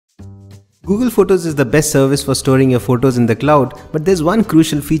Google Photos is the best service for storing your photos in the cloud, but there's one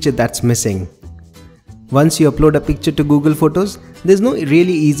crucial feature that's missing. Once you upload a picture to Google Photos, there's no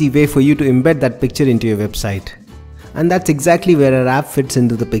really easy way for you to embed that picture into your website. And that's exactly where our app fits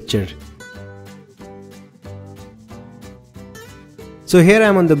into the picture. So here I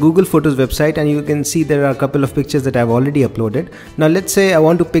am on the Google Photos website, and you can see there are a couple of pictures that I've already uploaded. Now let's say I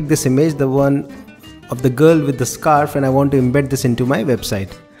want to pick this image, the one of the girl with the scarf, and I want to embed this into my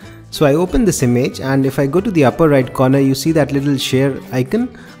website. So I open this image, and if I go to the upper right corner, you see that little share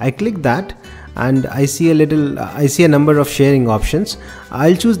icon. I click that and I see a number of sharing options.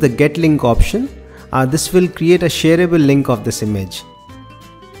 I'll choose the get link option. This will create a shareable link of this image.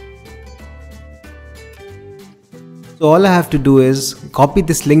 So all I have to do is copy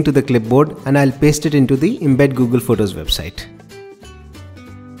this link to the clipboard and I'll paste it into the Embed Google Photos website.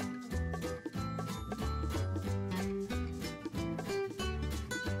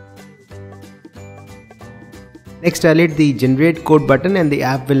 Next, I'll hit the generate code button and the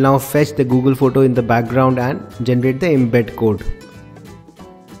app will now fetch the Google photo in the background and generate the embed code.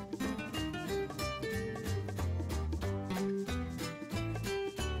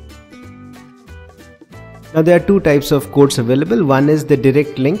 Now there are two types of codes available. One is the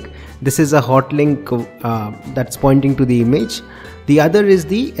direct link. This is a hot link that's pointing to the image. The other is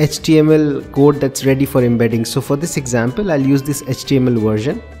the HTML code that's ready for embedding. So for this example, I'll use this HTML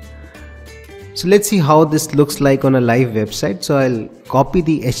version. So let's see how this looks like on a live website. So I'll copy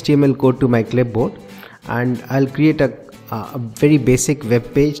the HTML code to my clipboard and I'll create a very basic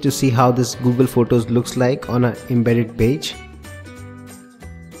web page to see how this Google Photos looks like on an embedded page.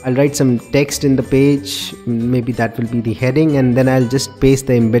 I'll write some text in the page, maybe that will be the heading, and then I'll just paste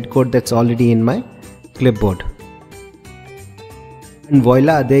the embed code that's already in my clipboard. And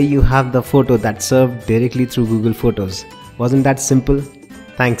voila, there you have the photo that's served directly through Google Photos. Wasn't that simple?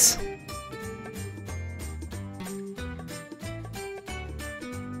 Thanks.